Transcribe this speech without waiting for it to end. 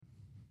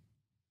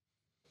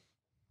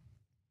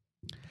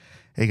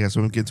Hey guys,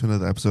 so we're getting to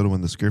another episode of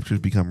When the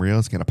Scriptures Become Real.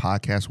 It's again a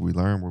podcast where we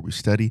learn, where we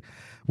study,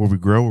 where we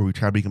grow, where we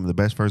try to become the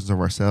best versions of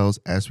ourselves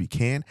as we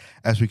can,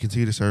 as we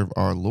continue to serve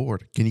our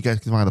Lord. Again, you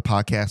guys can find the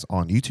podcast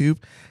on YouTube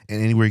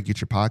and anywhere you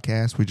get your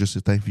podcast. We're just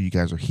so thankful you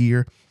guys are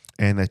here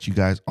and that you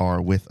guys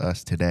are with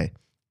us today.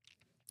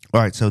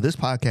 All right, so this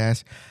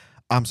podcast,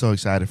 I'm so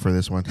excited for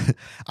this one.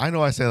 I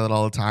know I say that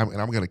all the time,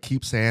 and I'm gonna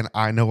keep saying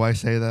I know I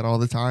say that all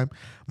the time,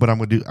 but I'm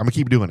gonna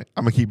keep doing it.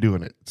 I'm gonna keep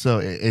doing it. So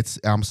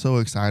I'm so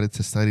excited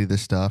to study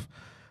this stuff,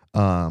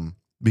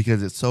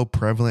 because it's so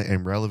prevalent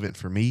and relevant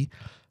for me,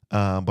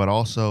 but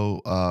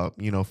also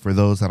for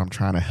those that I'm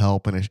trying to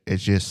help, and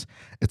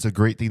it's a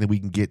great thing that we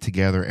can get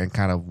together and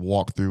kind of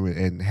walk through it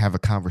and have a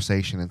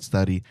conversation and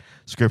study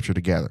Scripture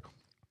together.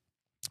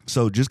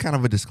 So just kind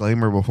of a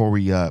disclaimer before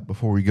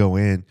we go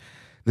in.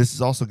 This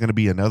is also going to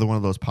be another one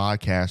of those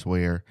podcasts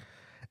where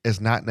it's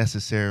not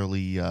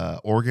necessarily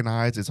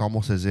organized. It's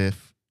almost as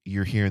if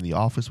you're here in the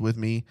office with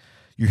me.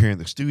 You're here in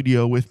the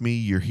studio with me.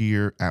 You're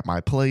here at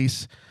my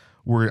place.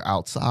 We're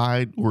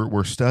outside.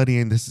 We're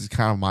studying. This is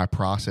kind of my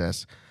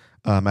process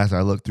as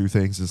I look through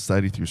things and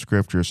study through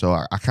Scripture. So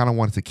I kind of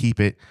wanted to keep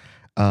it,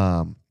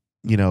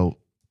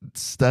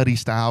 study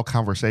style,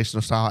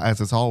 conversational style, as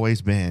it's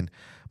always been.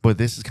 But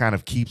this is kind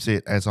of keeps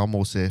it as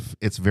almost if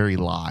it's very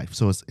live.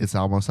 So it's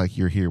almost like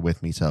you're here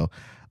with me. So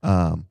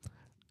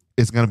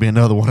it's going to be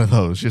another one of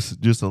those,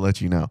 just to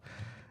let you know.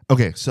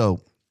 Okay, so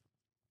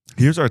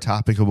here's our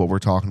topic of what we're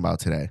talking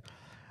about today.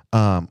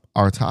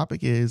 Our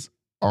topic is,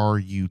 are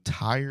you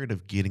tired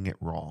of getting it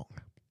wrong?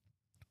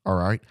 All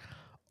right.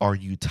 Are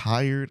you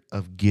tired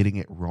of getting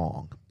it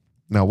wrong?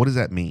 Now, what does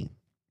that mean?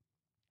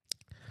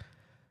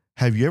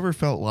 Have you ever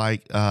felt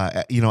like,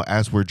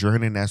 as we're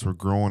journeying, as we're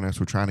growing,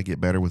 as we're trying to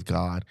get better with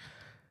God,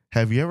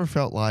 have you ever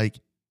felt like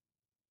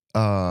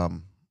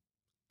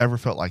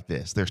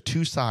this? There's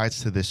two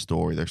sides to this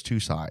story. There's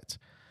two sides.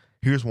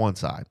 Here's one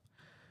side.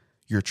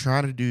 You're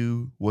trying to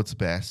do what's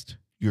best.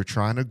 You're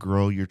trying to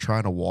grow. You're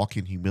trying to walk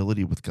in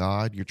humility with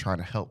God. You're trying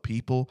to help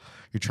people.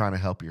 You're trying to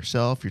help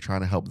yourself. You're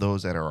trying to help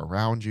those that are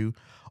around you.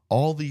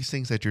 All these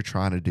things that you're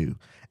trying to do.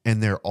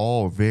 And they're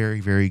all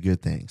very, very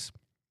good things.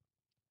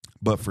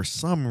 But for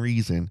some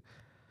reason,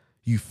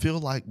 you feel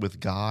like with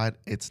God,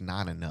 it's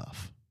not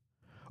enough.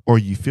 Or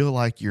you feel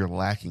like you're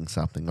lacking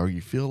something. Or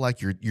you feel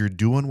like you're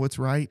doing what's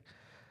right,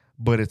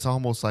 but it's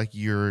almost like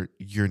you're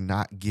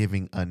not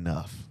giving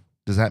enough.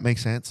 Does that make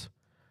sense?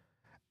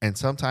 And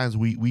sometimes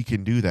we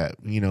can do that.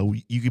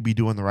 You could be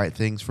doing the right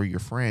things for your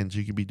friends.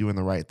 You could be doing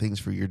the right things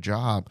for your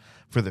job,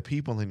 for the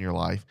people in your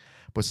life.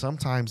 But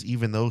sometimes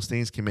even those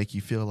things can make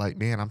you feel like,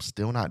 man, I'm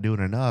still not doing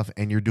enough.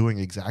 And you're doing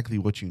exactly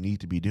what you need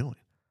to be doing.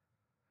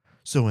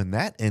 So in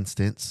that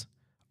instance,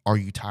 are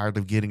you tired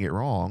of getting it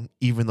wrong,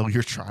 even though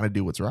you're trying to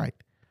do what's right?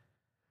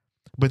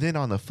 But then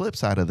on the flip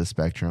side of the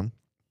spectrum,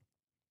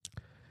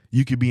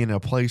 you could be in a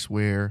place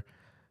where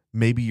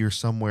maybe you're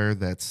somewhere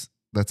that's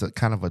a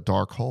kind of a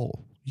dark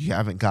hole. You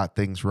haven't got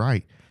things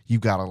right. You've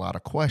got a lot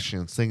of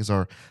questions. Things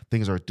are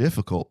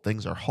difficult.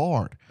 Things are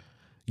hard.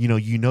 You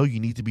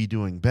need to be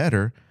doing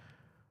better.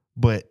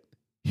 But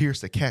here's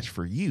the catch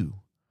for you.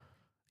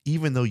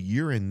 Even though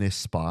you're in this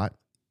spot,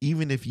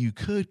 even if you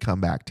could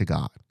come back to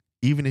God,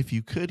 even if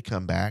you could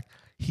come back,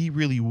 he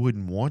really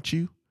wouldn't want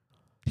you.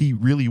 He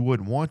really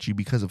wouldn't want you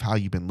because of how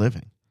you've been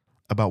living,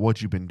 about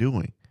what you've been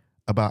doing,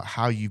 about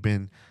how you've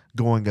been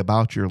going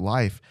about your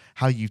life,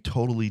 how you've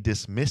totally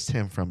dismissed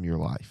him from your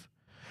life.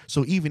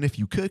 So even if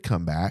you could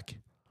come back,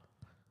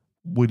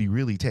 would he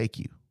really take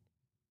you?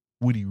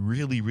 Would he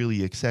really,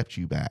 really accept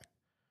you back?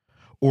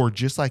 Or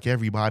just like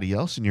everybody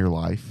else in your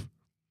life,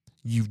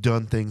 you've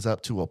done things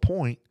up to a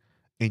point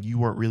and you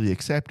weren't really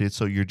accepted,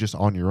 so you're just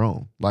on your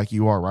own, like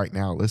you are right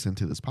now listening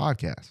to this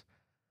podcast.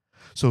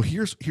 So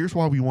here's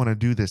why we want to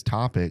do this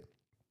topic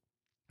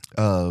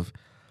of,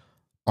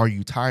 are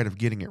you tired of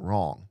getting it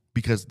wrong?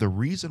 Because the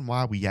reason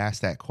why we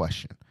ask that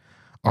question,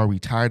 are we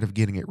tired of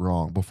getting it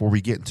wrong, before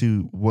we get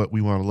into what we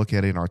want to look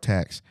at in our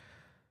text,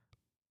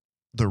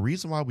 the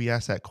reason why we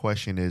ask that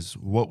question is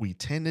what we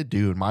tend to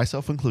do, and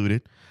myself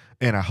included,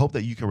 and I hope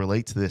that you can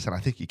relate to this, and I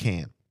think you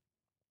can.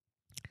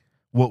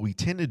 What we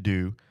tend to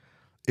do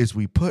is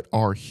we put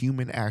our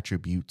human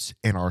attributes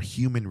and our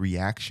human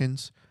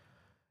reactions,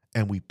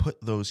 and we put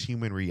those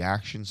human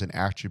reactions and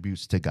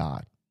attributes to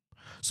God.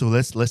 So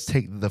let's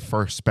take the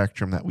first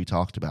spectrum that we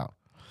talked about.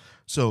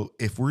 So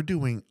if we're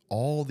doing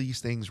all these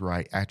things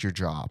right at your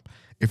job,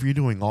 if you're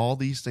doing all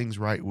these things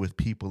right with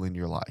people in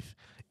your life,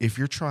 if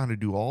you're trying to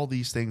do all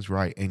these things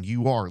right and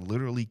you are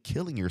literally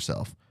killing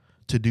yourself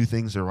to do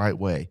things the right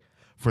way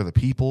for the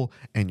people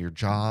and your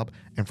job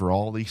and for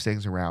all these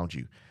things around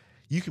you,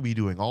 you could be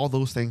doing all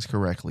those things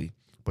correctly,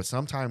 but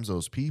sometimes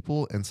those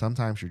people and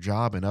sometimes your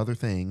job and other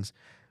things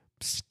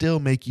still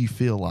make you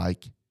feel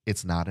like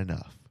it's not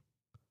enough.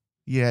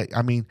 Yeah,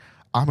 I mean,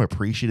 I'm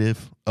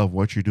appreciative of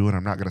what you're doing.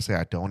 I'm not going to say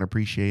I don't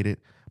appreciate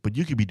it, but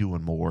you could be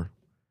doing more.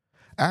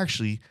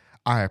 Actually,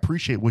 I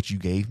appreciate what you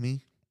gave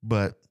me,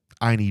 but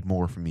I need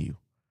more from you.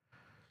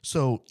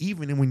 So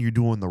even when you're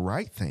doing the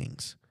right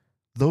things,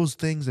 those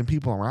things and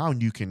people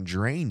around you can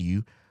drain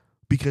you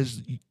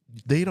because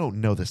They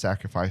don't know the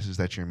sacrifices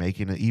that you're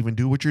making to even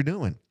do what you're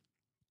doing,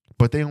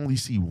 but they only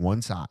see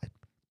one side.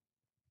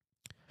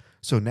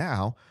 So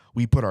now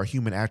we put our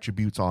human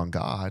attributes on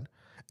God.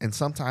 And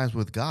sometimes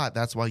with God,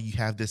 that's why you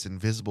have this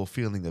invisible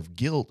feeling of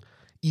guilt,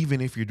 even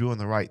if you're doing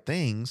the right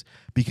things,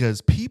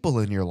 because people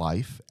in your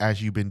life,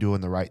 as you've been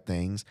doing the right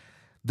things,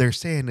 they're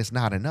saying it's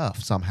not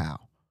enough somehow.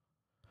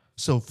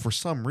 So for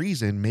some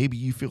reason, maybe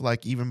you feel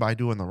like even by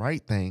doing the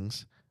right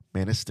things,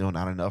 man, it's still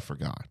not enough for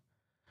God.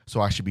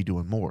 So I should be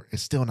doing more.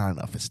 It's still not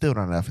enough. It's still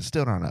not enough. It's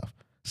still not enough.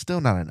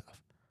 Still not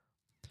enough.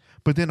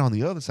 But then on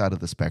the other side of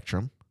the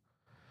spectrum,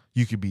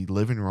 you could be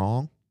living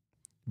wrong,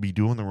 be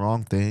doing the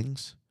wrong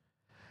things.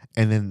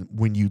 And then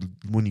when you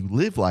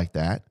live like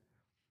that,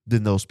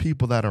 then those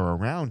people that are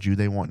around you,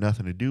 they want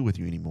nothing to do with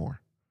you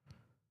anymore.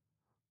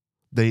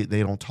 They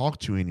don't talk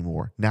to you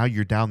anymore. Now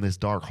you're down this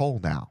dark hole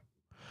now.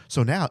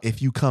 So now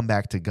if you come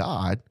back to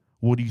God,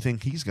 what do you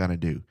think he's going to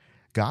do?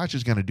 God's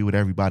just going to do what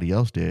everybody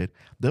else did.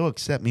 They'll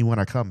accept me when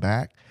I come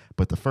back,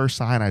 but the first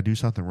sign I do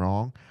something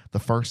wrong, the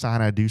first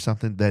sign I do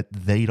something that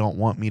they don't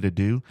want me to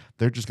do,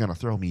 they're just going to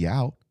throw me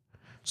out.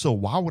 So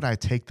why would I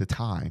take the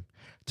time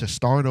to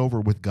start over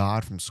with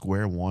God from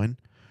square one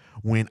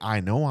when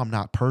I know I'm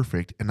not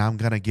perfect and I'm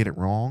going to get it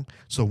wrong?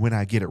 So when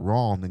I get it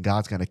wrong, then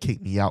God's going to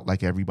kick me out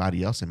like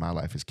everybody else in my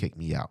life has kicked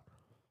me out.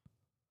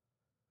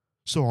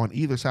 So on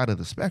either side of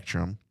the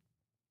spectrum,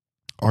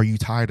 are you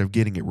tired of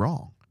getting it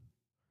wrong?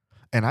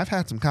 And I've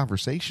had some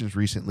conversations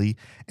recently,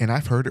 and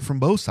I've heard it from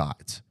both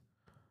sides.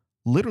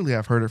 Literally,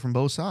 I've heard it from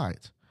both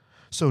sides.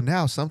 So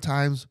now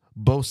sometimes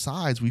both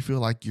sides, we feel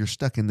like you're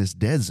stuck in this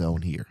dead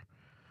zone here.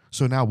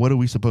 So now what are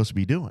we supposed to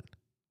be doing?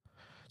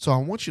 So I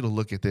want you to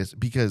look at this,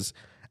 because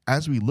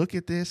as we look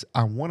at this,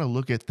 I want to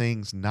look at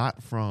things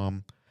not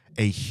from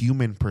a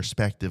human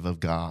perspective of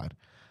God.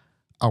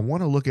 I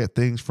want to look at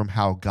things from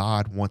how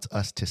God wants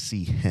us to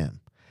see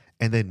him.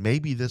 And then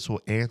maybe this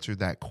will answer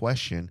that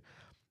question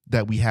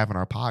that we have in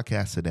our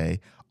podcast today.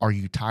 Are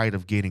you tired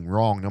of getting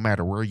wrong no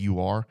matter where you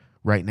are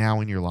right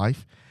now in your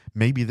life?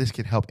 Maybe this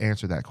can help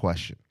answer that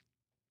question.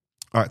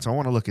 All right, so I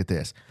want to look at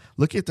this.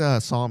 Look at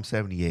Psalm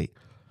 78.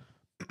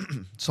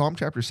 Psalm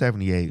chapter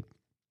 78.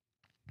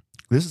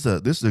 This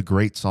is a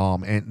great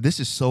psalm, and this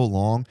is so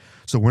long,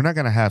 so we're not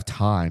going to have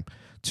time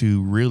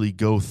to really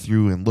go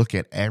through and look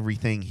at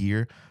everything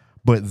here.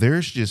 But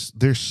there's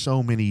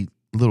so many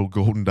little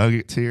golden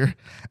nuggets here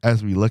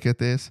as we look at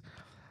this.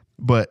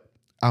 But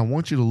I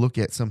want you to look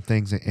at some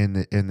things in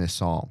this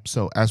psalm.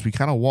 So as we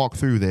kind of walk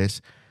through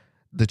this,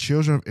 the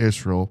children of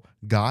Israel,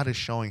 God is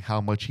showing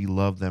how much he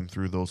loved them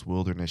through those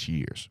wilderness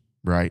years,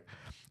 right?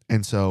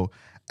 And so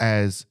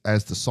as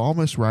the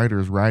psalmist writer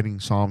is writing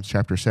Psalms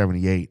chapter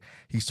 78,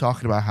 he's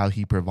talking about how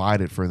he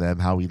provided for them,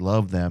 how he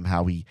loved them,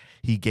 how he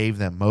gave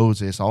them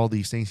Moses, all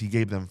these things. He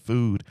gave them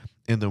food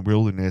in the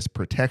wilderness,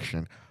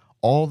 protection,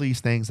 all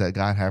these things that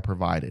God had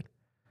provided.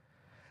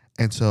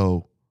 And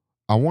so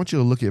I want you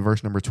to look at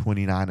verse number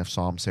 29 of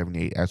Psalm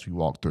 78 as we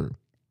walk through.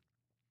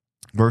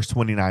 Verse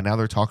 29, now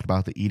they're talking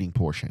about the eating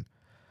portion.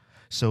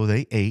 So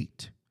they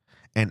ate,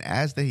 and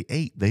as they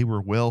ate, they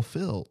were well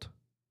filled,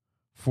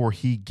 for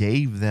he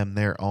gave them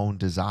their own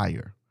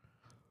desire.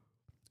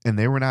 And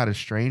they were not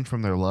estranged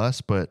from their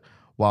lust, but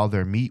while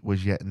their meat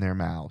was yet in their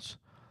mouths.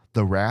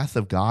 The wrath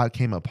of God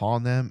came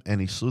upon them,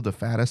 and he slew the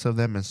fattest of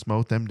them and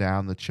smote them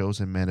down, the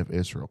chosen men of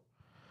Israel.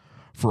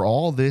 For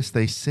all this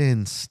they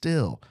sinned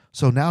still.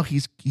 So now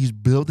he's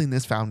building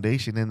this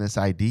foundation and this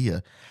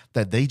idea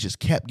that they just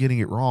kept getting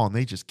it wrong.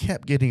 They just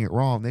kept getting it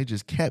wrong. They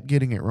just kept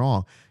getting it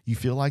wrong. You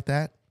feel like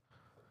that?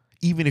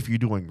 Even if you're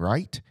doing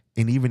right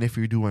and even if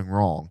you're doing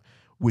wrong,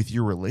 with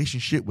your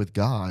relationship with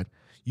God,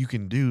 you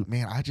can do,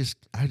 man, I just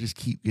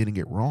keep getting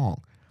it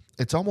wrong.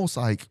 It's almost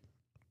like,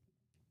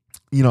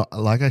 you know,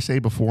 like I say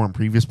before in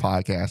previous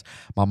podcasts,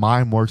 my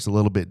mind works a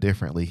little bit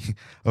differently,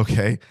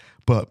 okay?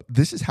 But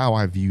this is how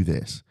I view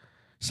this.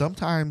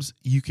 Sometimes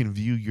you can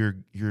view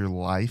your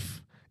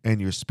life and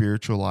your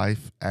spiritual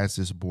life as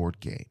this board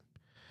game.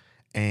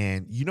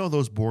 And you know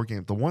those board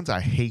games, the ones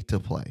I hate to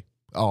play.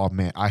 Oh,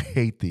 man, I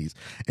hate these.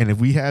 And if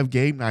we have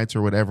game nights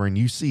or whatever, and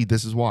you see,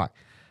 this is why.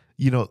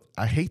 You know,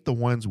 I hate the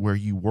ones where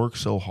you work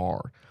so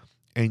hard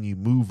and you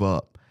move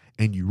up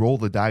and you roll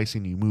the dice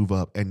and you move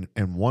up and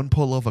one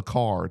pull of a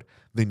card,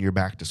 then you're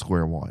back to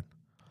square one.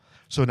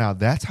 So now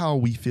that's how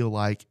we feel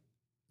like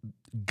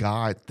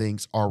God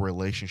thinks our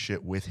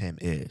relationship with him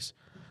is.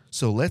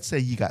 So let's say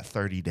you got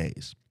 30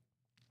 days.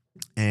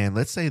 And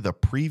let's say the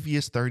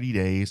previous 30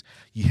 days,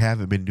 you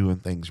haven't been doing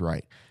things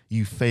right.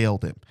 You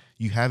failed him.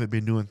 You haven't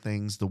been doing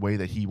things the way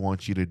that he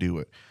wants you to do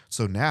it.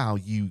 So now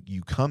you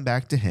come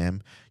back to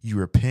him, you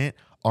repent.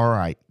 All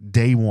right,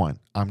 day 1,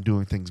 I'm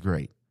doing things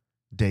great.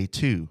 Day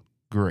 2,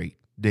 great.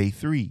 Day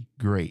 3,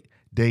 great.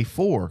 Day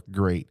 4,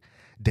 great.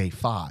 Day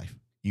 5,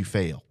 you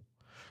fail.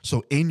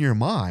 So in your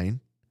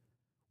mind,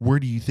 where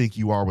do you think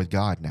you are with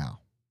God now?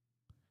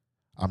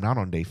 I'm not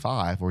on day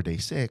 5 or day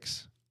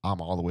 6.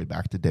 I'm all the way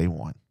back to day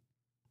 1.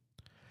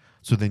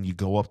 So then you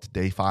go up to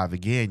day 5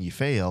 again, you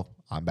fail.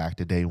 I'm back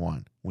to day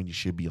 1 when you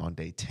should be on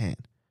day 10.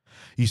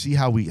 You see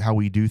how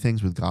we do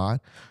things with God?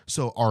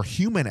 So our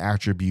human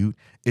attribute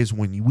is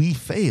when we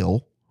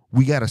fail,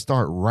 we got to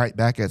start right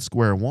back at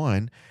square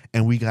one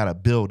and we got to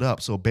build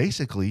up. So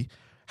basically,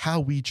 how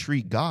we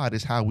treat God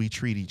is how we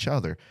treat each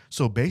other.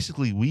 So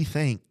basically, we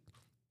think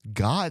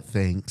God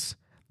thinks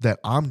that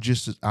I'm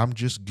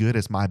just good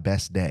as my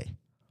best day.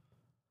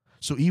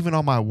 So even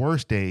on my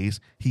worst days,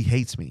 he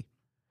hates me.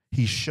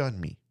 He's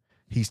shunned me.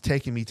 He's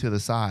taken me to the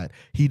side.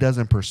 He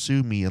doesn't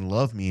pursue me and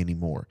love me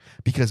anymore.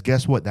 Because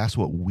guess what? That's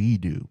what we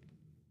do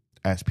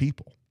as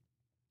people.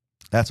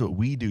 That's what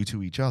we do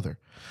to each other.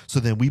 So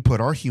then we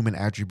put our human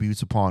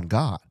attributes upon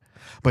God.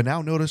 But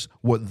now notice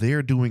what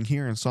they're doing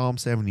here in Psalm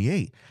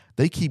 78.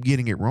 They keep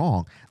getting it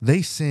wrong.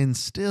 They sin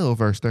still,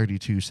 verse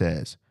 32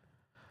 says.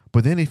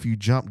 But then if you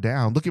jump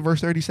down, look at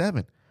verse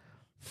 37.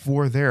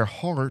 For their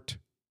heart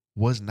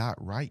was not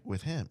right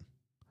with him.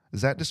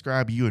 Does that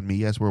describe you and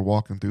me as we're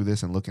walking through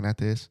this and looking at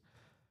this?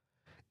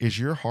 Is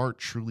your heart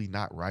truly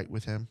not right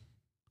with him?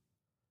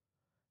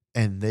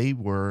 And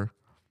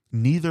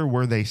neither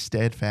were they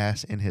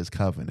steadfast in his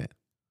covenant.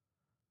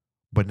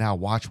 But now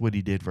watch what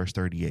he did, verse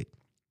 38.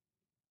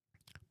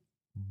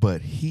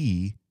 But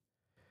he,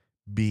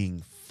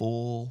 being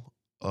full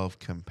of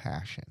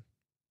compassion,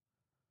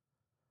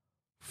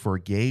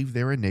 forgave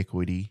their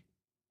iniquity,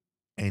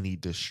 and he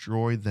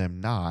destroyed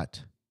them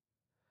not.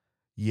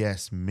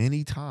 Yes,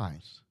 many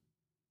times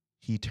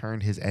he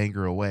turned his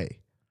anger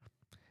away,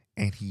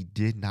 and he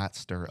did not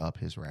stir up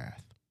his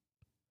wrath.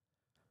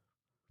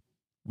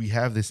 We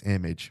have this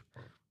image,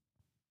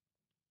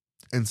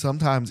 and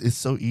sometimes it's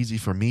so easy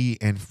for me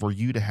and for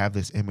you to have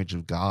this image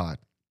of God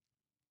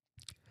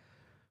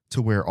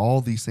to where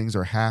all these things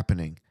are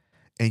happening,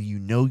 and you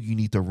know you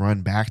need to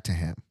run back to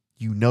him.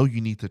 You know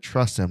you need to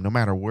trust him no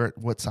matter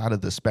what side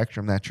of the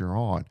spectrum that you're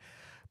on.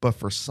 But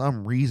for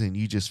some reason,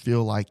 you just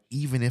feel like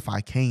even if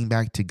I came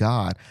back to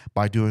God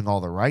by doing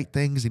all the right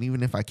things, and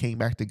even if I came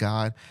back to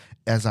God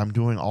as I'm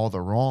doing all the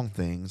wrong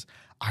things,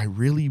 I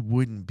really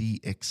wouldn't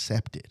be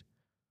accepted.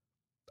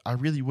 I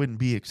really wouldn't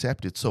be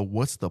accepted. So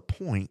what's the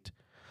point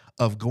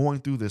of going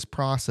through this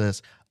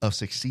process of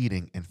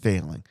succeeding and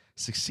failing,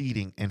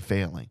 succeeding and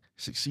failing,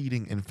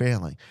 succeeding and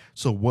failing?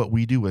 So what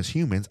we do as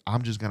humans,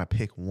 I'm just going to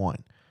pick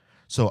one.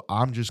 So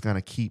I'm just going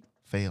to keep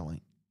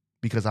failing,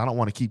 because I don't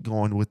want to keep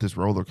going with this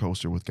roller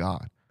coaster with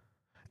God.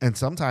 And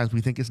sometimes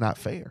we think it's not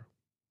fair.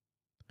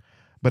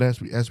 But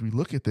as we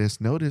look at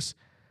this, notice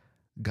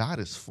God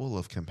is full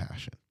of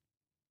compassion.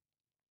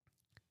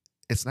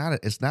 It's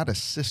not a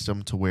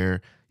system to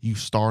where you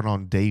start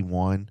on day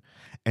one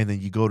and then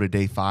you go to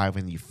day 5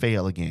 and you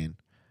fail again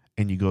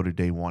and you go to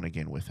day 1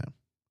 again with him.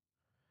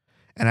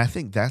 And I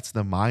think that's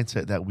the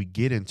mindset that we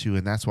get into,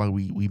 and that's why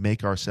we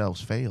make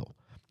ourselves fail.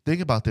 Think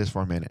about this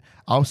for a minute.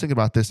 I was thinking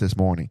about this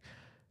morning.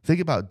 Think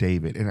about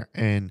David,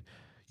 and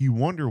you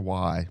wonder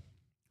why.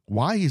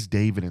 Why is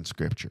David in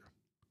Scripture?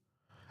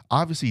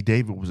 Obviously,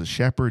 David was a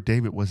shepherd.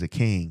 David was a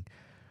king.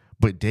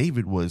 But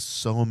David was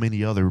so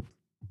many other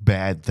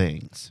bad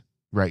things,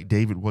 right?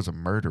 David was a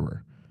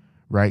murderer,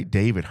 right?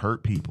 David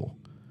hurt people,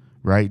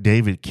 right?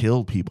 David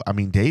killed people. I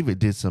mean, David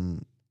did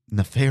some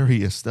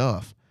nefarious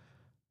stuff.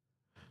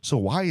 So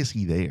why is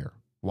he there?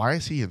 Why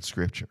is he in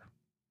Scripture?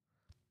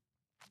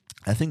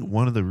 I think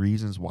one of the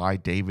reasons why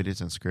David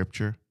is in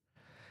Scripture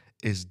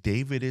is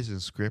David is in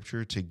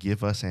Scripture to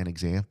give us an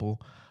example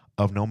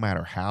of no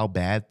matter how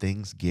bad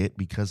things get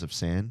because of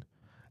sin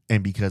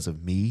and because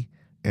of me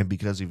and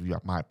because of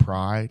my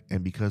pride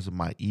and because of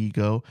my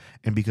ego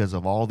and because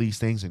of all these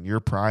things and your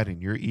pride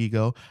and your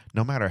ego,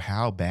 no matter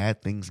how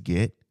bad things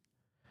get,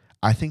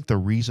 I think the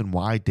reason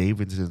why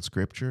David's in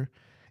Scripture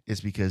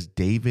is because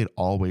David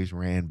always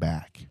ran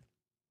back.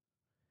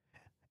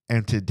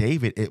 And to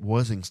David, it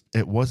wasn't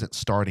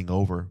starting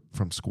over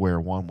from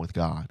square one with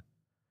God.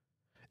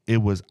 It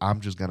was, I'm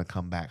just going to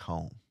come back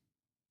home.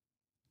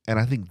 And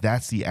I think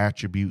that's the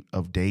attribute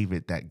of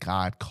David that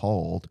God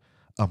called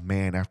a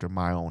man after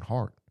my own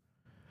heart.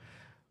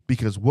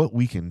 Because what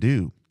we can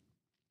do,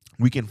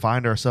 we can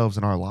find ourselves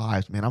in our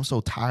lives, man, I'm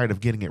so tired of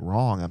getting it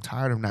wrong. I'm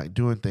tired of not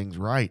doing things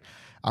right.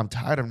 I'm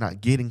tired of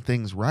not getting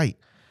things right.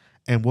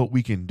 And what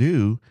we can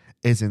do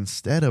is,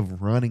 instead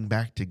of running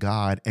back to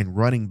God and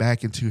running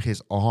back into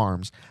his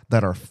arms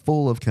that are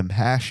full of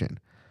compassion,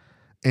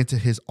 into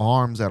his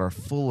arms that are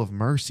full of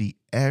mercy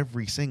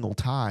every single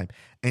time,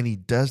 and he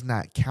does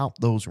not count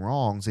those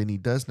wrongs,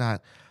 and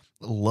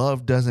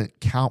love doesn't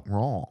count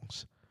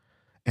wrongs.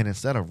 And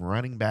instead of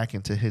running back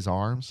into his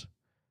arms,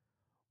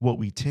 what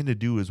we tend to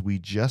do is we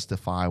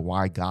justify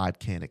why God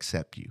can't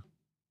accept you.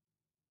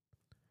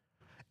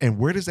 And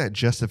where does that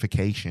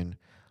justification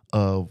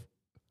of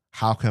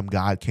how come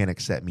God can't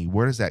accept me,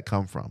 where does that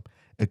come from?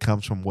 It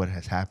comes from what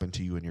has happened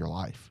to you in your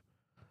life.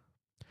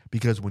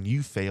 Because when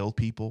you fail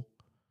people,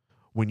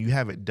 when you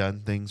haven't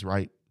done things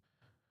right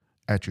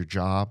at your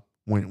job,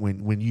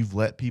 when you've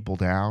let people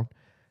down,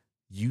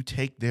 you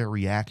take their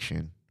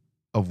reaction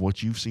of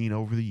what you've seen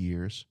over the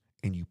years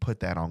and you put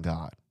that on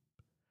God.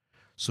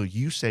 So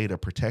you say, to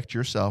protect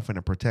yourself and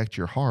to protect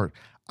your heart,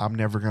 I'm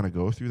never going to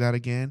go through that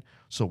again.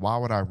 So why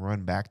would I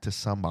run back to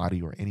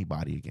somebody or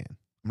anybody again?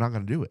 I'm not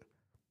going to do it.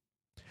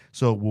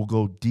 So we'll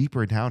go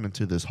deeper down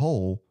into this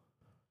hole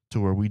to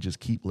where we just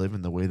keep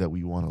living the way that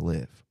we want to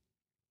live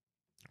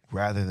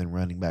rather than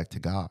running back to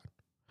God.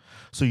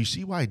 So you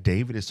see why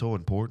David is so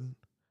important?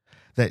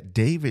 That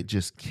David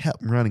just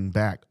kept running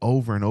back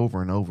over and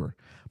over and over.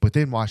 But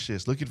then watch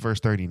this. Look at verse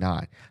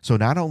 39. So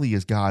not only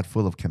is God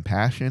full of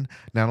compassion,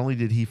 not only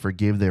did he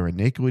forgive their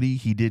iniquity,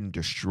 he didn't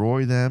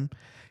destroy them.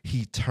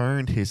 He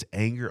turned his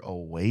anger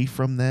away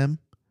from them,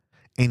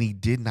 and he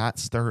did not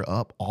stir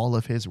up all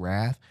of his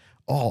wrath.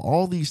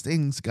 All these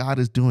things God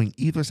is doing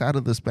either side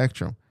of the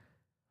spectrum.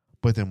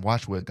 But then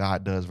watch what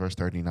God does, verse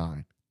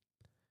 39.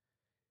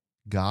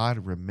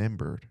 God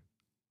remembered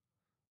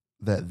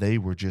that they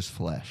were just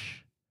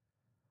flesh,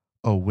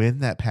 a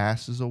wind that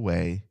passes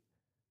away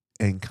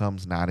and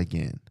comes not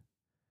again.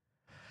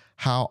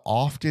 How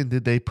often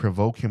did they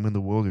provoke him in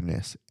the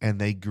wilderness, and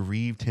they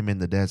grieved him in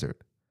the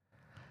desert?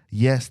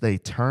 Yes, they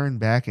turned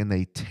back and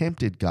they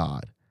tempted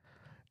God,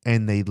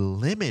 and they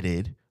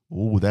limited,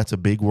 that's a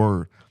big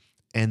word,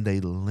 and they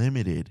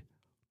limited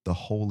the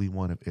Holy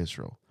One of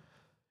Israel.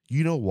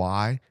 You know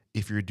why?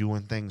 If you're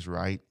doing things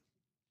right,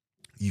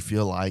 you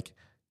feel like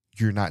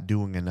you're not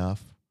doing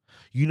enough.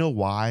 You know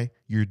why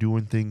you're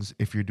doing things,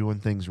 if you're doing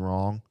things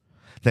wrong,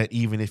 that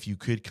even if you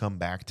could come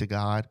back to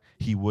God,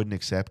 he wouldn't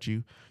accept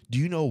you? Do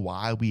you know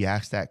why we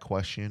ask that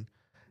question?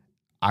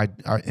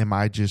 Am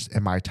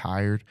I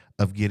tired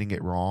of getting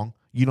it wrong?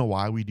 You know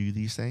why we do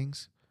these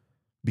things?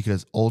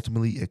 Because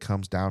ultimately it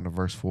comes down to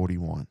verse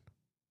 41.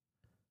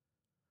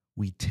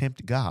 We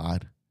tempt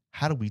God.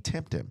 How do we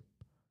tempt him?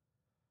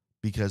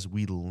 Because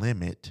we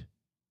limit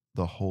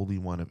the Holy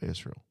One of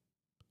Israel.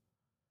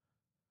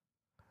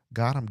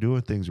 God, I'm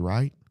doing things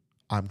right.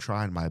 I'm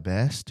trying my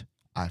best.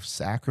 I've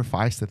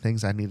sacrificed the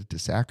things I needed to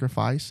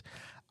sacrifice.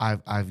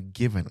 I've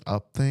given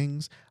up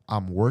things.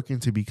 I'm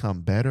working to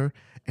become better.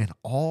 And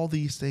all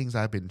these things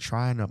I've been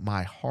trying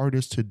my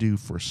hardest to do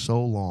for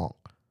so long.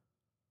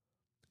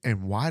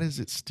 And why does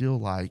it still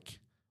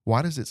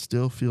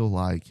feel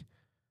like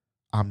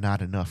I'm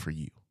not enough for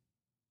you?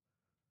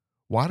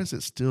 Why does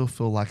it still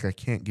feel like I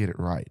can't get it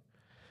right?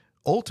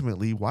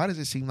 Ultimately, why does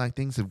it seem like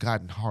things have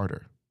gotten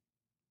harder?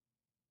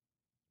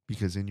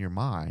 Because in your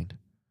mind,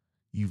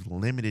 you've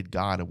limited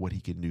God of what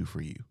he can do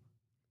for you.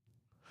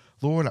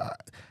 Lord,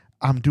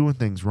 I'm doing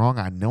things wrong.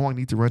 I know I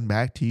need to run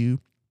back to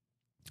you.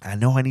 I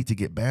know I need to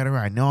get better.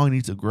 I know I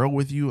need to grow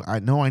with you. I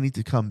know I need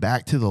to come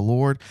back to the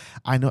Lord.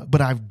 I know,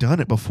 but I've done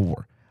it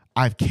before.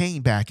 I've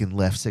came back and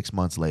left 6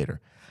 months later.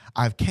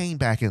 I've came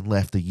back and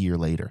left a year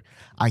later.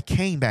 I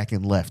came back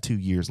and left 2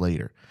 years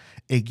later.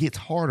 It gets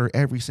harder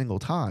every single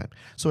time.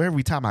 So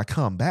every time I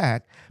come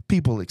back,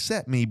 people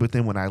accept me, but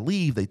then when I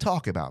leave, they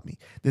talk about me.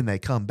 Then they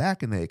come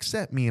back and they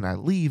accept me, and I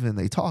leave and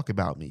they talk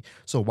about me.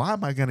 So why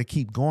am I going to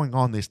keep going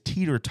on this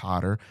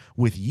teeter-totter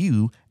with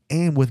you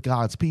and with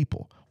God's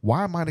people?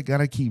 Why am I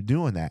going to keep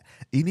doing that?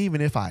 And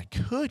even if I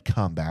could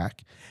come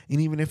back, and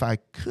even if I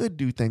could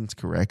do things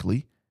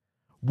correctly,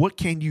 what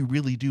can you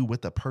really do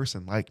with a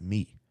person like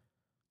me?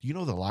 You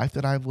know the life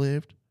that I've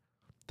lived,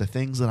 the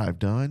things that I've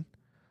done,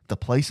 the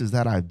places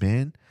that I've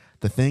been,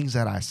 the things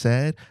that I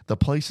said, the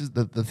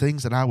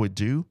things that I would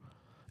do,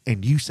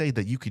 and you say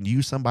that you can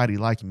use somebody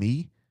like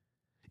me?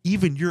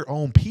 Even your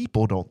own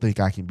people don't think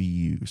I can be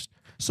used.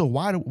 So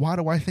why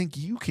do I think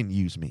you can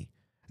use me?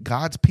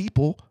 God's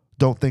people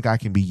don't think I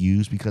can be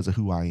used because of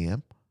who I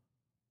am.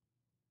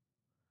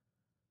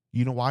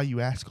 You know why you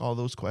ask all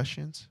those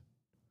questions?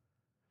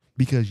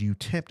 Because you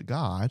tempt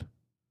God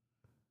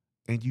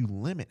and you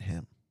limit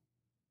him.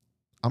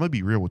 I'm going to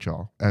be real with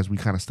y'all as we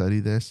kind of study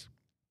this.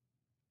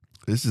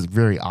 This is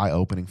very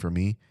eye-opening for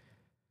me.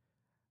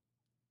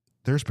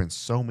 There's been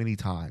so many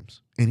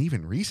times, and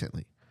even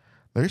recently,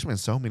 there's been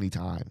so many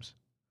times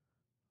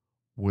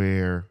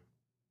where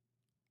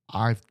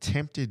I've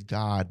tempted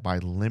God by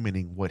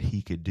limiting what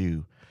he could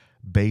do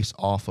based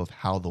off of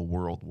how the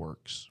world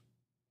works,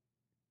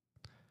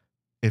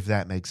 if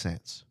that makes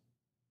sense.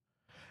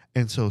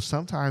 And so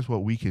sometimes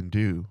what we can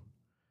do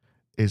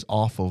is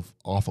off of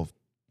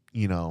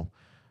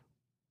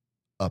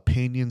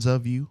opinions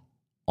of you,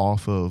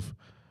 off of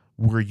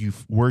where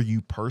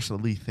you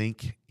personally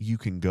think you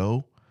can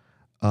go.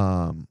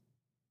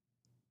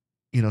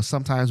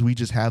 Sometimes we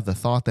just have the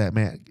thought that,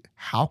 man,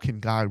 how can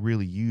God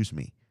really use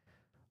me?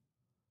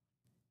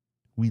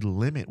 We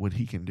limit what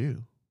he can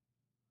do.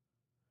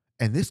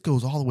 And this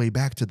goes all the way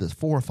back to the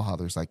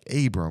forefathers like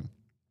Abram,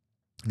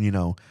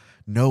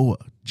 Noah,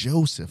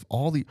 Joseph,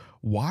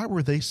 why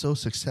were they so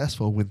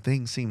successful when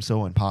things seem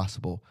so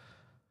impossible?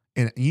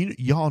 And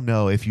y'all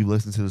know, if you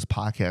listen to this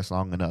podcast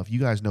long enough, you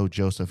guys know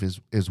Joseph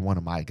is one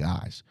of my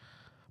guys.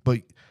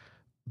 But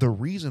the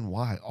reason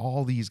why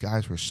all these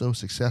guys were so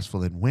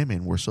successful and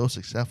women were so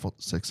successful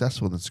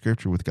in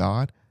Scripture with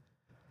God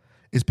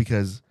is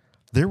because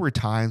there were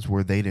times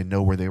where they didn't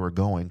know where they were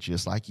going,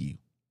 just like you.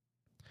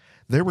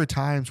 There were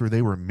times where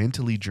they were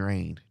mentally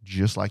drained,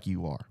 just like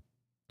you are.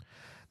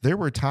 There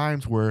were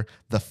times where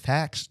the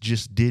facts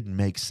just didn't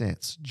make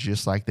sense,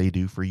 just like they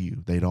do for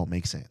you. They don't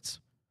make sense.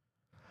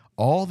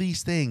 All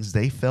these things,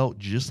 they felt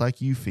just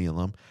like you feel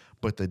them,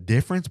 But the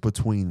difference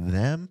between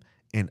them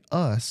and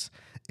us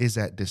is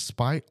that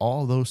despite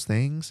all those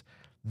things,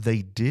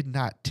 they did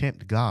not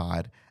tempt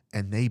God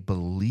and they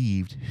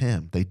believed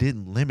him. They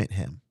didn't limit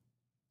him.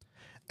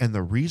 And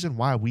the reason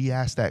why we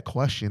ask that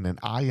question, and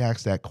I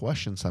ask that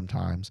question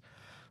sometimes,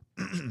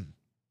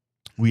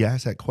 we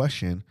ask that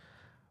question,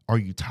 are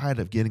you tired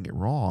of getting it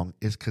wrong?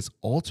 Is because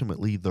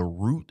ultimately the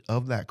root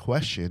of that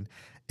question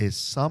is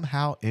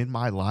somehow in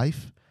my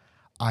life,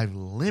 I've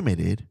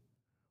limited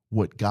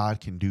what God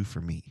can do for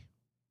me,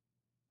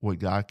 what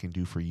God can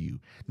do for you.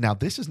 Now,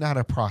 this is not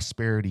a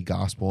prosperity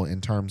gospel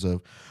in terms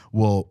of,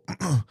 well,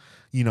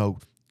 you know,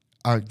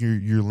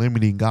 you're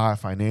limiting God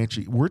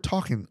financially. We're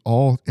talking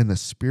all in the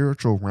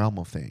spiritual realm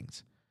of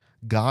things.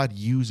 God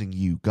using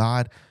you,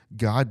 God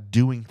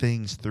doing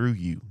things through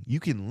you.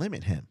 You can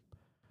limit him.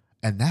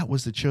 And that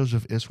was the children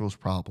of Israel's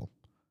problem.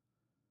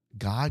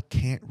 God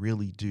can't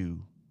really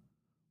do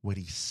what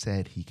he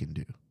said he can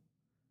do.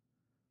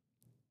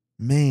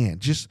 Man,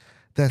 just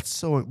that's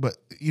so, but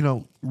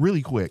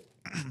really quick,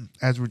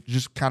 as we're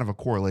just kind of a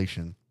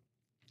correlation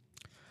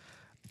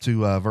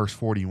to verse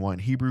 41,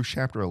 Hebrews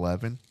chapter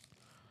 11.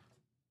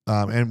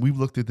 And we've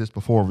looked at this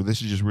before, but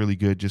this is just really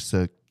good just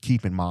to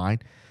keep in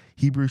mind.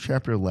 Hebrews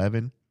chapter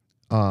 11,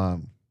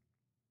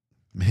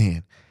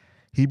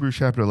 Hebrews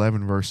chapter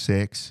 11, verse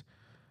 6,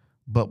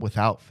 but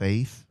without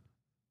faith,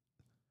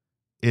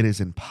 it is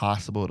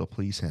impossible to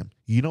please him.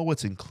 You know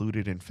what's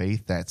included in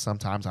faith that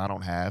sometimes I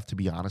don't have, to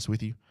be honest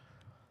with you?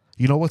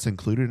 You know what's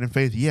included in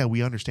faith? Yeah,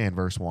 we understand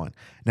verse 1.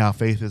 Now,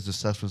 faith is the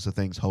substance of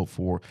things hoped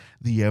for,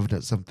 the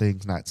evidence of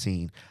things not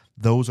seen.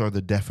 Those are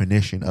the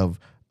definition of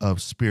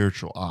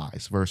spiritual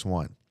eyes, verse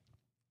 1.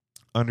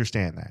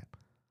 Understand that.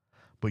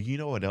 But you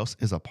know what else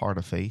is a part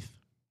of faith?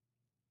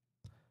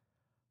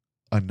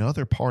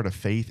 Another part of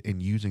faith in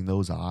using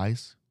those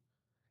eyes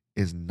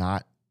is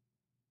not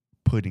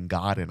putting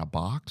God in a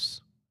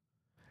box,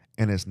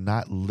 and it's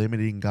not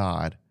limiting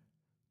God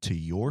to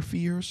your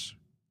fears,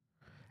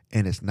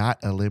 and it's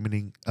not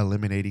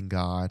eliminating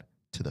God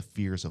to the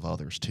fears of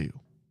others too.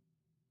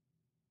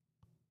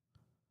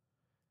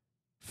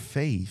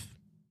 Faith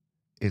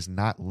is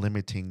not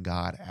limiting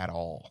God at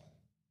all.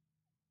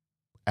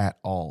 At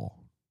all.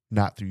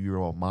 Not through your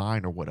own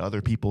mind or what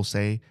other people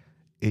say.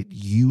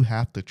 You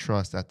have to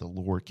trust that the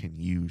Lord can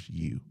use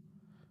you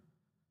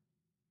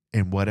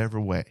in whatever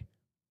way.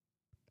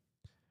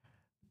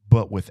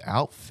 But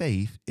without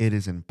faith, it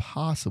is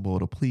impossible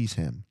to please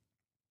him.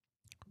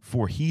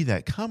 For he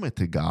that cometh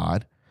to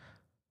God,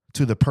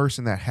 to the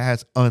person that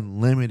has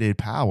unlimited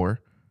power,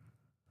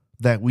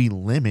 that we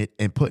limit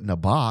and put in a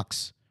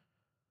box,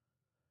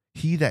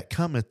 he that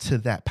cometh to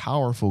that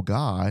powerful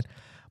God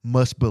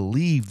must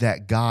believe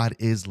that God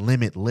is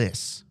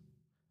limitless,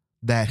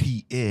 that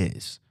he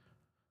is,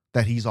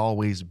 that he's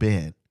always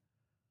been,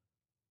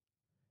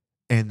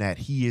 and that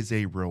he is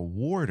a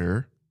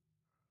rewarder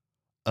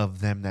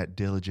of them that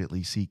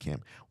diligently seek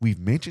him. We've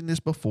mentioned this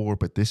before,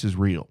 but this is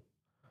real.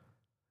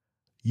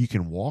 You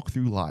can walk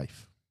through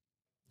life,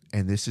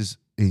 and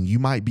you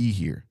might be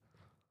here.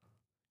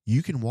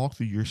 You can walk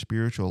through your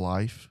spiritual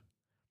life,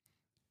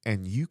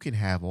 and you can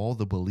have all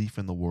the belief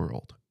in the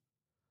world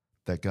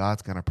that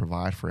God's going to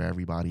provide for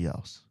everybody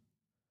else.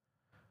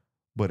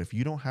 But if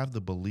you don't have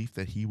the belief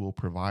that he will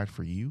provide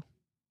for you,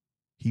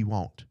 he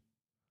won't.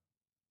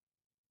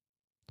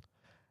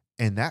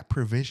 And that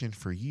provision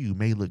for you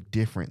may look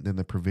different than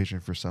the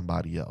provision for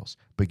somebody else.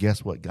 But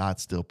guess what? God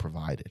still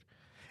provided.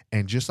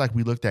 And just like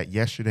we looked at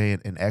yesterday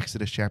in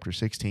Exodus chapter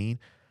 16,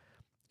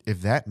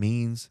 if that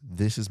means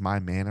this is my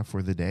manna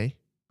for the day,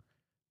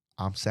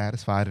 I'm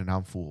satisfied and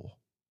I'm full.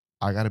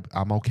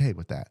 I'm okay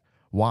with that.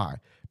 Why?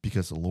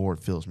 Because the Lord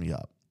fills me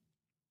up.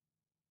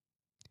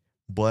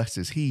 Blessed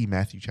is he,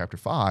 Matthew chapter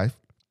 5,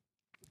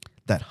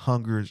 that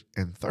hungers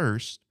and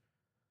thirsts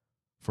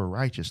for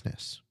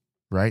righteousness,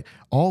 right?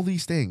 All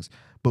these things,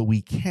 but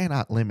we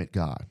cannot limit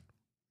God,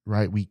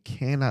 right? We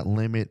cannot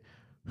limit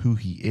who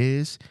he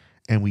is,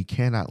 and we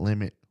cannot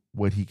limit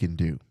what he can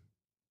do.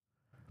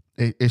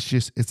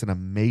 It's an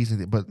amazing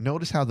thing. But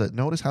notice how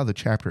the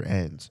chapter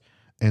ends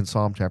in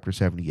Psalm chapter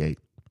 78.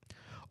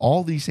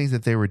 All these things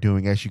that they were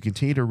doing, as you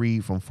continue to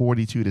read from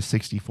 42 to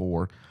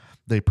 64,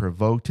 they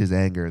provoked his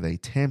anger. They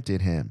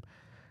tempted him.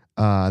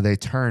 They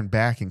turned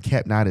back and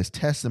kept not his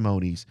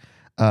testimonies.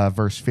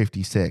 Verse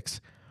 56.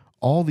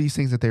 All these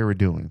things that they were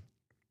doing.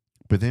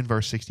 But then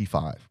verse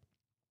 65.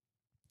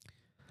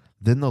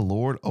 Then the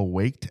Lord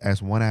awaked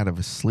as one out of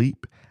his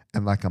sleep,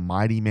 and like a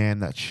mighty man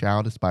that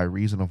shouteth by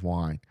reason of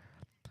wine.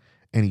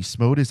 And he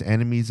smote his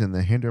enemies in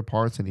the hinder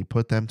parts, and he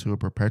put them to a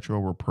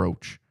perpetual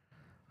reproach.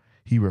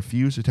 He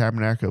refused the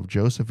tabernacle of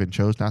Joseph and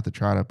chose not the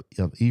tribe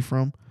of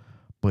Ephraim,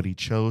 but he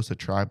chose the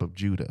tribe of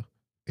Judah.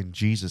 And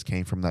Jesus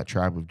came from that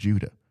tribe of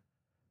Judah,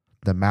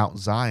 the Mount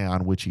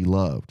Zion, which he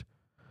loved.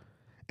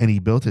 And he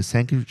built his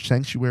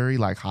sanctuary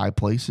like high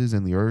places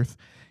in the earth.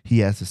 He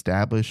has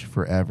established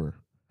forever.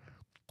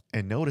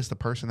 And notice the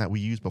person that we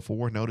used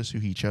before. Notice who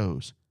he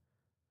chose.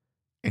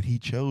 And he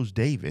chose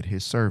David,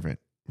 his servant,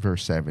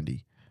 verse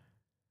 70.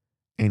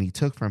 And he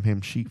took from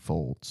him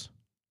sheepfolds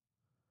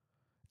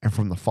And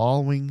from the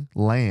following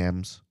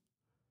lambs,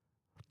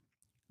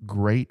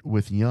 great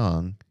with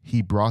young,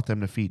 he brought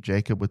them to feed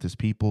Jacob with his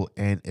people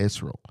and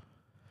Israel.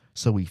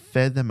 So he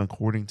fed them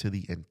according to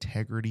the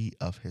integrity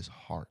of his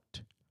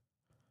heart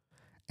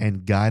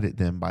and guided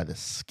them by the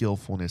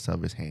skillfulness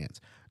of his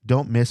hands.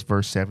 Don't miss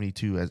verse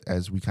 72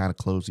 as we kind of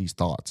close these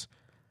thoughts.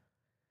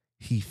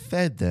 He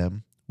fed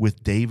them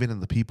with David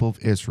and the people of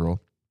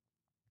Israel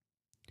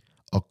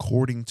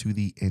according to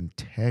the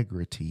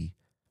integrity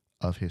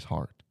of his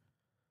heart.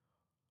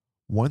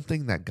 One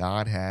thing that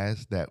God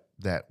has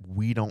that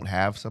we don't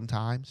have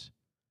sometimes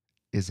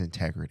is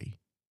integrity.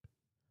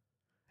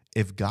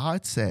 If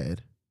God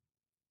said,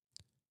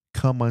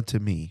 "Come unto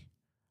me,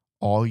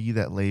 all ye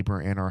that labor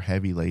and are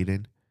heavy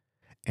laden,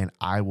 and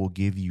I will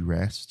give you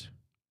rest,"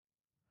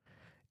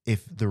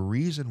 if the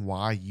reason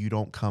why you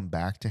don't come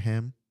back to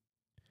him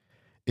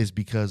is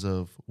because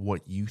of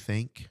what you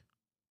think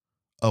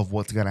of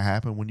what's going to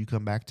happen when you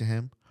come back to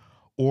him,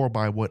 or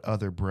by what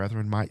other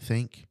brethren might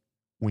think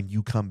when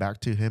you come back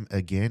to him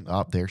again,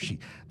 there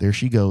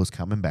she goes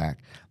coming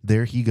back.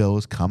 There he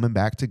goes coming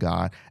back to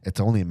God. It's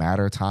only a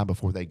matter of time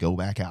before they go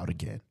back out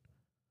again.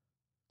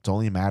 It's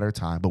only a matter of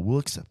time, but we'll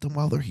accept them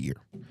while they're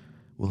here.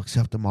 We'll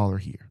accept them while they're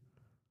here.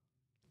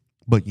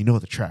 But you know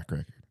the track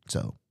record,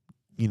 so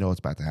you know what's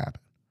about to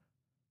happen.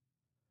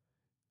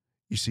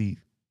 You see,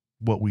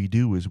 what we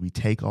do is we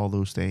take all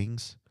those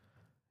things,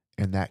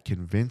 and that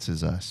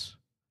convinces us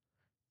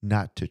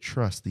not to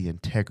trust the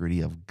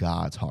integrity of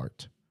God's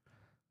heart.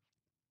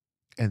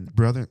 And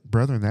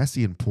brethren, that's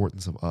the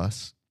importance of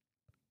us,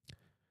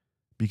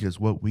 because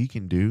what we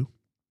can do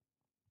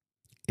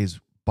is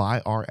by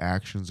our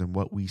actions and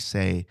what we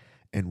say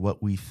and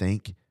what we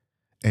think,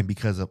 and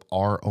because of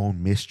our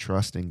own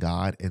mistrust in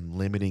God and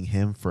limiting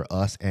him for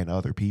us and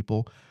other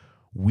people,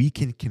 we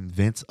can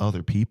convince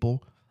other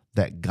people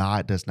that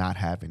God does not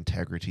have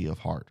integrity of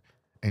heart.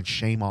 And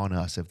shame on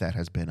us if that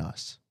has been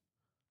us.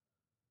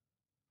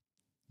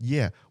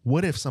 Yeah,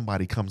 what if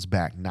somebody comes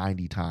back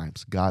 90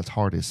 times? God's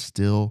heart is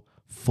still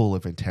full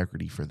of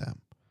integrity for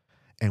them.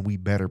 And we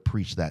better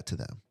preach that to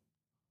them.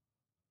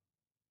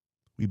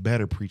 We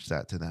better preach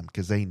that to them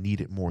because they need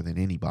it more than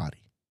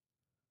anybody.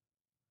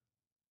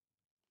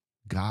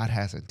 God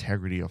has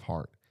integrity of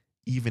heart,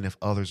 even if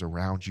others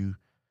around you,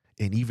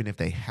 and even if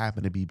they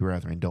happen to be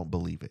brethren, don't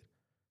believe it.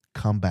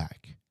 Come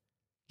back.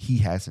 He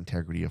has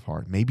integrity of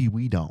heart. Maybe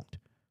we don't.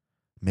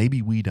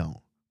 Maybe we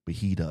don't, but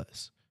he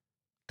does.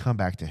 Come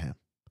back to him.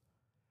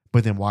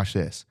 But then watch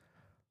this.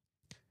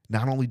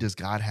 Not only does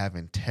God have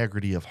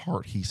integrity of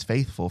heart, he's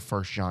faithful,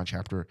 1 John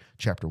chapter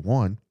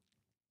 1,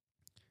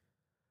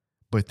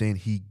 but then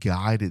he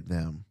guided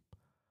them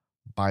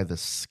by the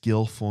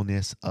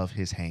skillfulness of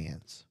his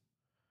hands.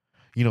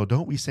 You know,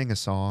 don't we sing a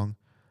song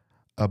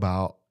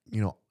about,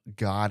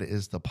 God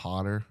is the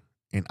potter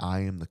and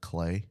I am the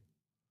clay?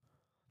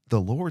 The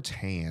Lord's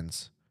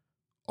hands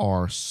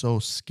are so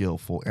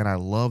skillful, and I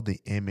love the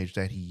image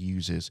that he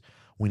uses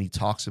when he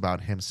talks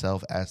about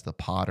himself as the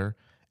potter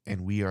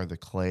and we are the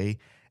clay,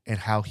 and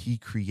how he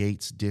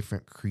creates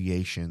different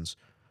creations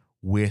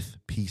with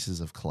pieces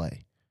of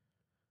clay.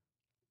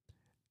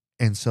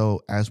 And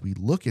so as we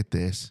look at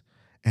this,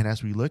 and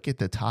as we look at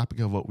the topic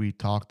of what we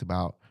talked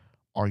about,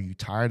 are you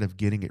tired of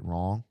getting it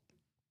wrong?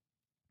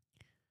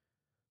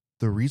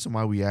 The reason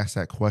why we ask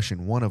that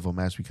question, one of them,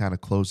 as we kind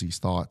of close these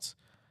thoughts,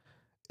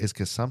 is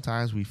because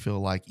sometimes we feel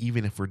like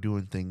even if we're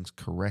doing things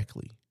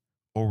correctly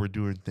or we're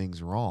doing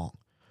things wrong,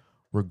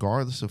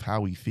 regardless of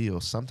how we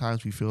feel,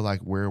 sometimes we feel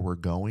like where we're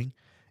going,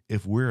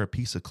 if we're a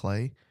piece of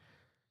clay,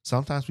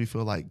 sometimes we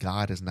feel like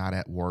God is not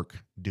at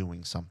work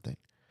doing something,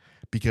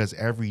 because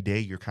every day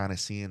you're kind of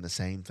seeing the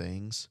same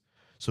things.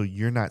 So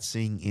you're not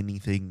seeing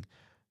anything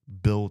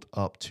build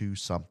up to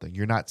something.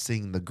 You're not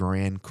seeing the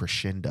grand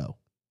crescendo.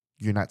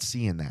 You're not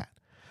seeing that.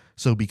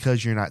 So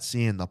because you're not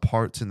seeing the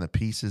parts and the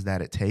pieces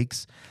that it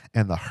takes,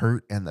 and the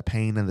hurt and the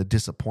pain and the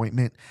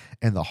disappointment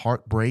and the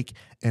heartbreak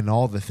and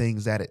all the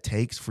things that it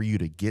takes for you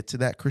to get to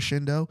that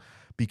crescendo,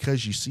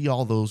 because you see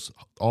all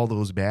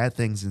those bad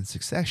things in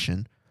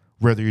succession,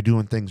 whether you're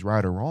doing things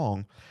right or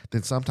wrong,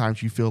 then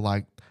sometimes you feel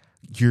like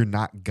you're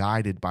not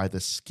guided by the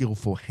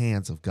skillful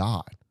hands of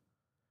God.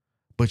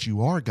 But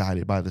you are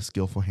guided by the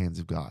skillful hands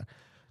of God.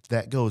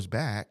 That goes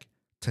back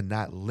to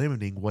not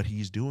limiting what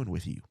he's doing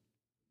with you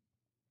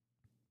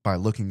by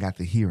looking at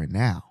the here and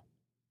now.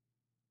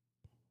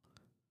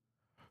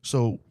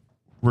 So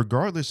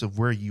regardless of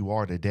where you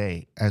are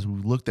today, as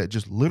we looked at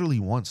just literally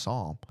one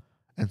Psalm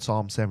and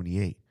Psalm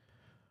 78,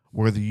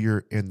 whether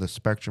you're in the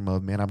spectrum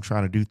of, man, I'm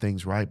trying to do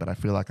things right, but I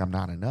feel like I'm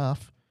not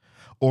enough,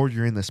 or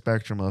you're in the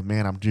spectrum of,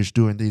 man, I'm just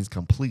doing things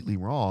completely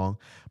wrong,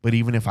 but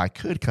even if I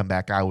could come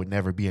back, I would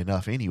never be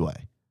enough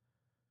anyway.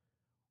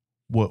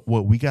 What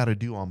we got to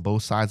do on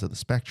both sides of the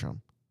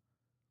spectrum,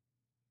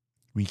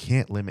 we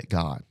can't limit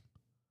God.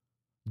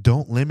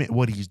 Don't limit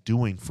what he's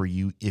doing for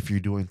you if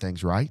you're doing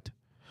things right.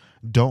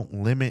 Don't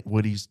limit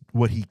what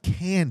he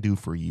can do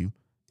for you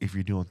if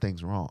you're doing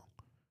things wrong.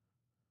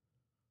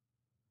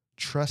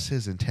 Trust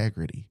his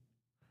integrity.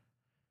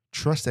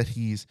 Trust that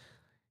he's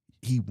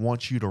He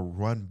wants you to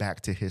run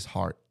back to his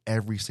heart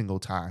every single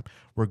time,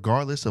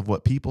 regardless of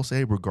what people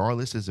say,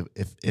 regardless of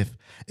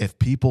if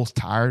people's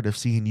tired of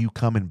seeing you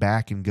coming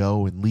back and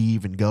go and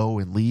leave and go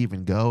and leave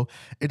and go.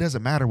 It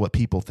doesn't matter what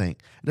people think.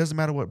 It doesn't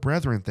matter what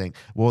brethren think.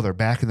 Well, they're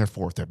back in their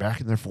fourth. They're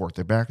back in their fourth.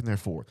 They're back in their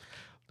fourth.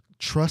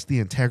 Trust the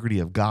integrity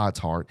of God's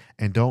heart,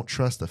 and don't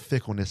trust the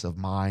fickleness of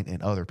mine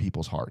and other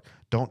people's heart.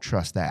 Don't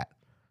trust that.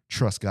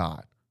 Trust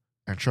God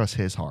and trust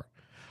his heart.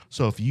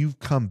 So if you've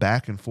come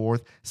back and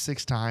forth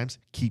 6 times,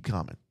 keep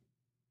coming.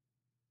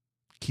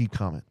 Keep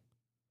coming.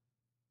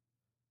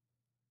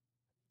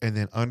 And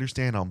then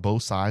understand on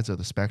both sides of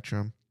the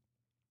spectrum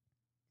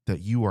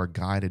that you are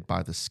guided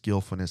by the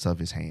skillfulness of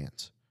his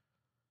hands.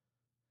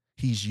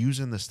 He's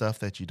using the stuff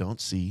that you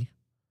don't see.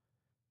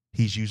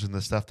 He's using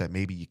the stuff that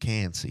maybe you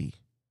can see.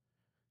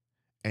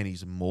 And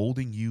he's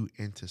molding you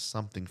into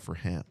something for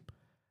him.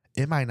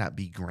 It might not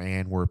be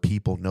grand where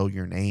people know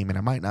your name, and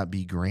it might not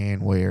be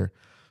grand where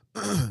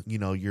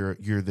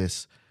you're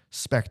this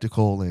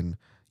spectacle and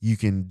you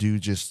can do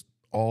just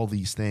all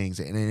these things.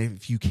 And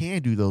if you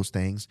can do those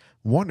things,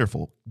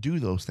 wonderful, do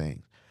those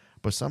things.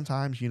 But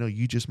sometimes,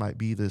 you just might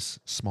be this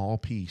small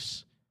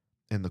piece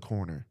in the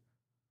corner.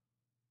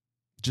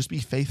 Just be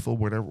faithful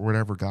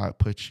wherever God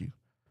puts you.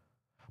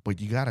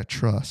 But you got to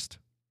trust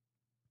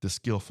the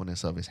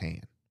skillfulness of his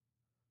hand.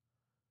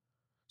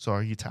 So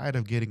are you tired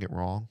of getting it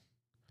wrong?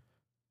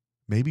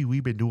 Maybe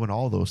we've been doing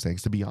all those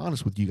things. To be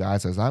honest with you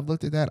guys, as I've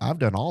looked at that, I've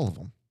done all of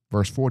them.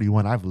 Verse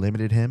 41, I've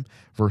limited him.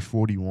 Verse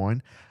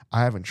 41,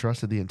 I haven't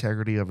trusted the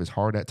integrity of his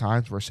heart at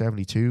times. Verse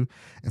 72,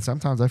 and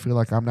sometimes I feel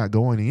like I'm not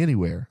going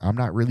anywhere. I'm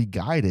not really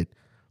guided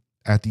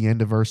at the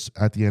end of verse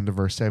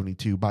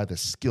 72 by the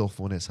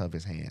skillfulness of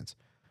his hands.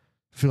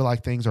 I feel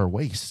like things are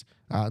waste.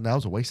 That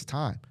was a waste of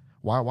time.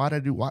 Why did I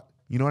do what?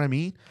 You know what I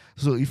mean?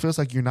 So it feels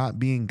like you're not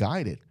being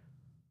guided,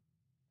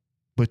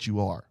 but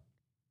you are.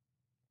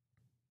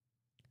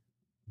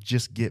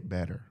 Just get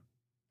better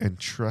and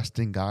trust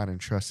in God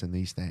and trust in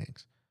these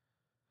things.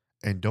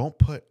 And don't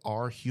put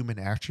our human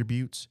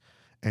attributes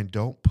and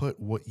don't put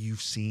what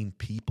you've seen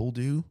people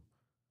do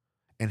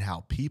and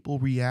how people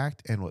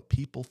react and what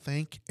people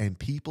think and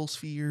people's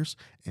fears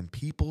and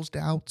people's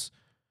doubts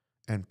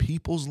and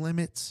people's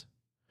limits.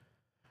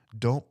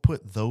 Don't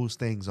put those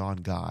things on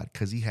God,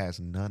 because he has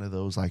none of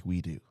those like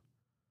we do.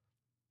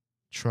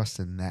 Trust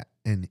in that,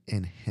 in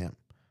him.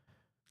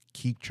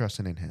 Keep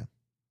trusting in him.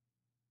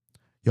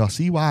 Y'all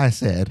see why I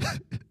said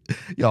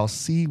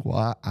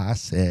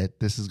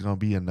this is going to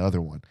be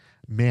another one.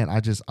 Man,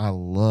 I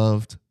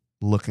loved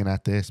looking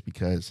at this,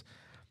 because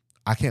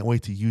I can't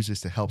wait to use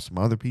this to help some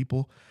other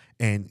people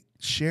and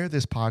share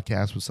this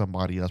podcast with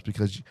somebody else,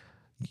 because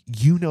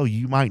you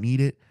might need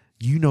it.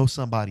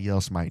 Somebody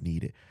else might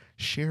need it.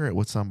 Share it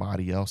with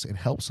somebody else and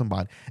help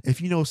somebody. If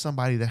you know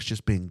somebody that's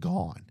just been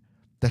gone,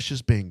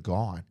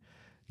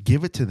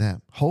 give it to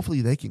them.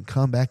 Hopefully they can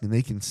come back and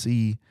they can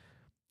see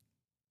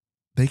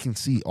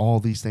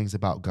all these things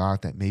about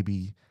God that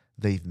maybe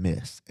they've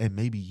missed and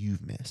maybe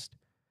you've missed.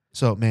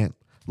 So, man,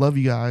 love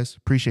you guys.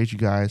 Appreciate you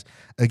guys.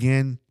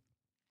 Again,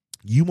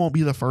 you won't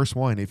be the first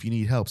one. If you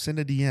need help, send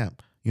a DM,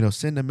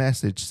 send a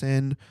message,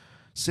 send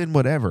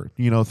whatever,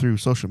 through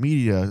social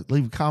media.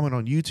 Leave a comment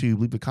on YouTube,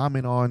 leave a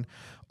comment on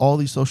all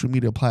these social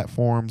media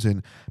platforms,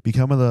 and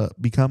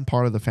become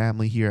part of the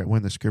family here at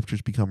When the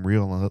Scriptures Become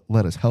Real, and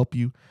let us help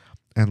you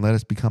and let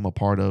us become a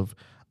part of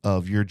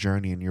your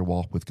journey and your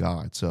walk with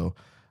God. So,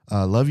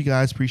 love you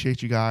guys.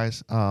 Appreciate you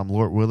guys.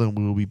 Lord willing,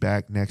 we will be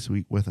back next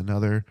week with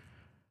another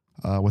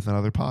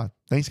pod.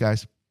 Thanks,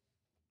 guys.